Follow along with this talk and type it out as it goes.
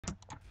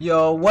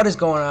Yo, what is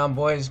going on,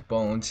 boys?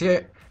 Bones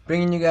here,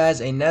 bringing you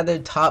guys another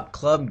top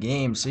club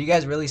game. So you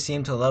guys really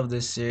seem to love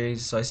this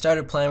series. So I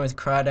started playing with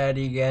Craw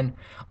Daddy again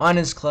on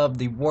his club,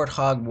 the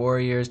Warthog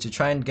Warriors, to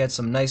try and get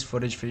some nice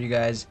footage for you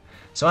guys.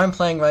 So I'm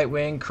playing right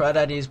wing, Craw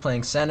Daddy is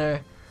playing center.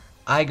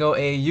 I go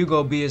A, you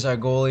go B as our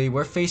goalie.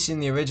 We're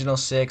facing the original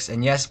six,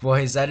 and yes,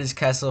 boys, that is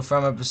Kessel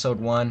from episode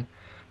 1.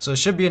 So it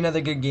should be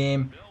another good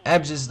game.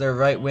 Ebbs is their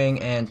right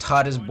wing, and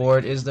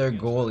ToddIsBored is their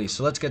goalie.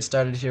 So let's get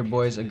started here,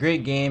 boys. A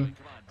great game.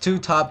 Two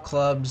top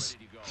clubs.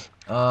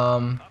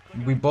 I'm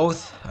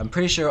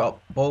pretty sure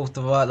both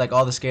of us, like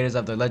all the skaters,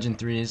 have their legend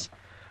 3s.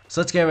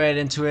 So let's get right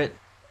into it.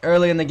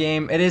 Early in the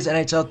game, it is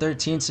NHL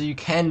 13, so you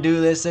can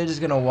do this. They're just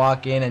going to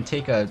walk in and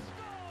take I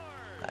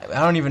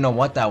don't even know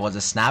what that was,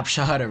 a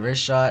snapshot, a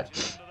wrist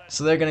shot.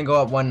 So they're going to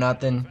go up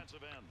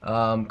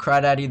 1-0. Craw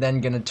Daddy then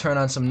going to turn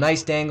on some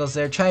nice dangles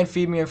there. Try and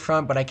feed me in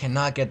front, but I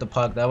cannot get the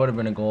puck. That would have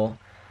been a goal.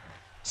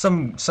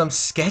 Some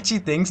sketchy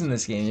things in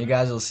this game, you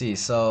guys will see.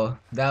 So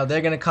now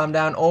they're gonna come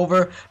down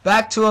over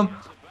back to him.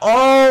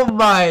 Oh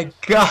my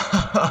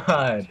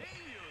god,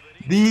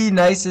 the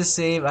nicest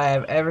save I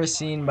have ever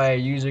seen by a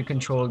user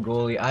controlled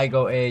goalie. I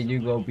go A, you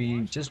go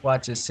B. Just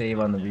watch this save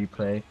on the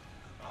replay.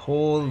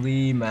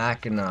 Holy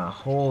Mackinac,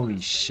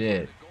 holy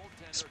shit.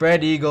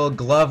 Spread eagle,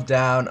 glove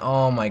down.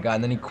 Oh my god,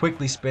 and then he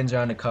quickly spins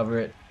around to cover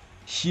it.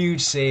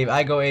 Huge save.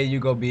 I go A, you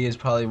go B is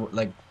probably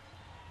like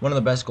one of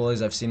the best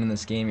goalies I've seen in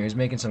this game. He was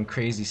making some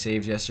crazy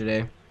saves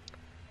yesterday.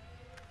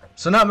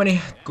 So not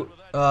many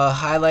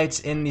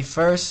highlights in the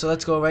first. So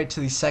let's go right to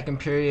the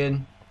second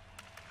period.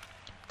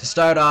 To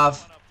start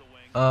off,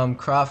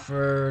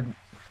 Crawford,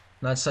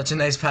 not such a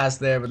nice pass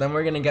there, but then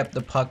we're going to get the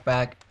puck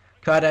back.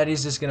 Craw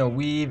Daddy's just going to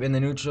weave in the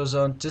neutral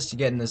zone just to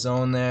get in the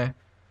zone there.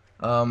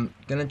 Going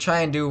to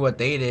try and do what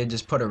they did,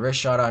 just put a wrist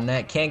shot on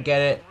net. Can't get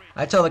it.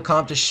 I tell the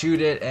comp to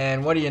shoot it,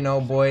 and what do you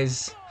know,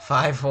 boys?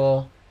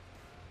 5-hole.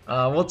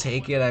 We'll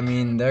take it. I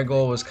mean, their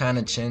goal was kind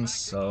of chintz,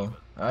 so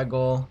our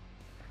goal,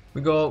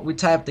 we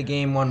tie up the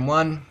game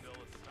 1-1.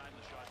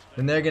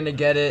 Then they're gonna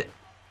get it.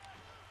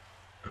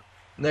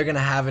 They're gonna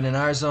have it in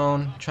our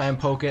zone. Try and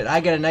poke it.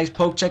 I get a nice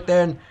poke check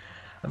there, and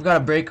I've got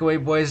a breakaway,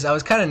 boys. I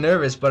was kind of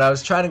nervous, but I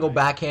was trying to go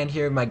backhand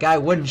here. My guy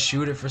wouldn't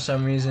shoot it for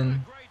some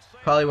reason.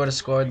 Probably would have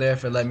scored there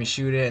if it let me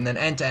shoot it. And then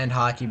end-to-end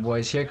hockey,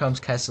 boys. Here comes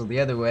Kessel the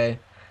other way.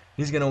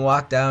 He's gonna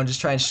walk down, just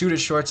try and shoot it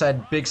short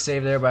side. Big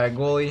save there by a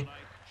goalie.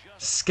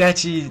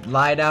 Sketchy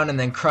lie down and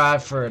then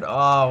Crawford.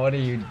 Oh,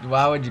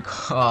 why would you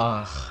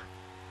call? Oh,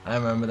 I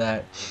remember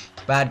that.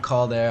 Bad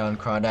call there on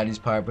Craw Daddy's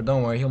part, but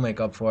don't worry, he'll make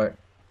up for it.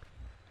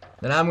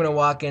 Then I'm going to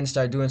walk in,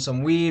 start doing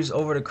some weaves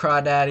over to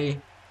Craw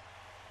Daddy.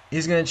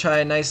 He's going to try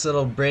a nice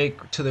little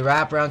break to the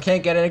wraparound.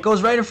 Can't get it. It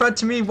goes right in front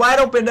to me. Wide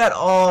open net.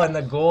 Oh, and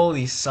the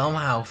goalie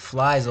somehow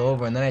flies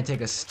over, and then I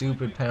take a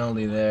stupid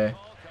penalty there.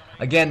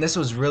 Again, this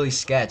was really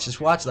sketch.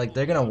 Just watch, like,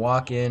 they're going to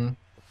walk in.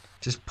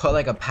 Just put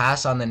like a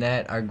pass on the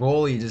net. Our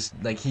goalie just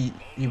like he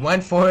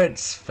went for it,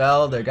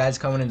 fell. Their guy's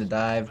coming in to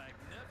dive.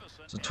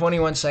 So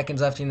 21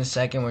 seconds left in the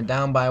second. We're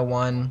down by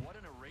 1.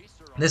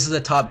 This is a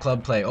top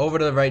club play. Over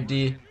to the right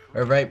D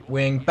or right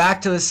wing,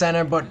 back to the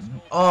center, but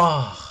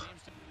oh,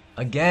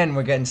 again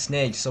we're getting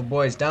snaked. So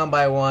boys, down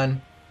by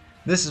 1.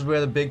 This is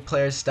where the big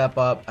players step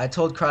up. I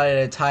told Crawley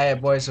to tie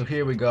it, boys. So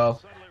here we go.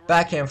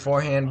 Backhand,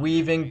 forehand,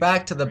 weaving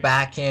back to the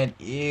backhand.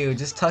 Ew,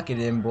 just tuck it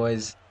in,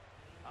 boys.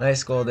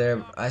 Nice goal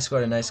there. I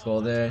scored a nice goal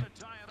there.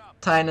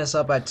 Tying us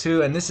up at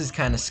 2, and this is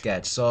kind of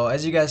sketch. So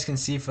as you guys can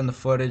see from the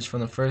footage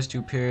from the first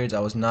 2 periods, I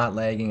was not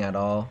lagging at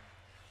all.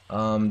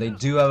 They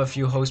do have a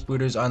few host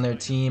booters on their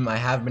team. I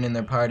have been in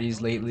their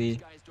parties lately.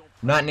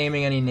 I'm not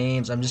naming any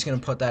names. I'm just going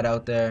to put that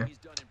out there.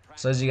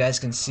 So as you guys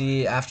can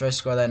see, after I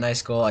score that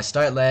nice goal, I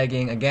start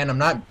lagging. Again, I'm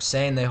not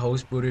saying they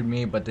host booted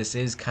me, but this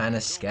is kind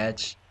of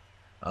sketch.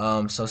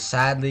 So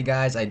sadly,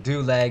 guys, I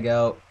do lag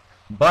out.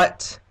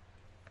 But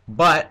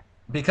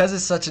because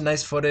it's such a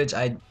nice footage,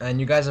 and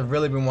you guys have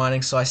really been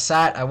wanting, so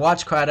I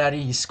watched Craw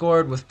Daddy. He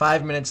scored with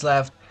 5 minutes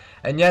left,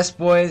 and yes,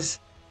 boys,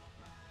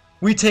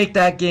 we take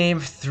that game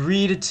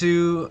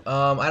 3-2.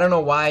 I don't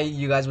know why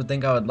you guys would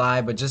think I would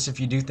lie, but just if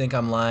you do think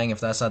I'm lying, if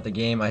that's not the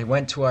game, I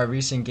went to our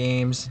recent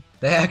games.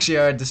 They actually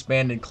are a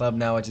disbanded club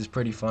now, which is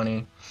pretty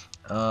funny.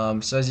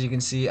 So as you can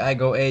see, I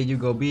go A, you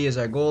go B as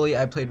our goalie.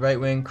 I played right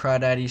wing, Craw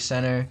Daddy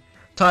center,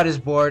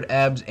 ToddIsBored,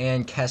 Ebbs,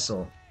 and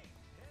Kessel.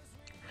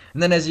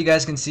 And then as you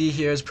guys can see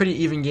here, it's a pretty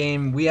even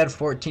game. We had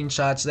 14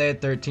 shots, they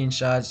had 13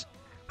 shots.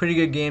 Pretty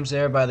good games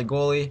there by the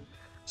goalie.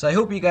 So I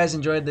hope you guys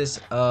enjoyed this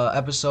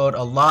episode.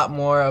 A lot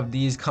more of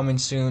these coming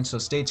soon, so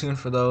stay tuned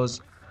for those.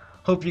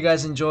 Hope you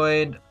guys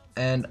enjoyed,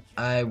 and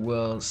I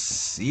will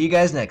see you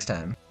guys next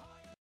time.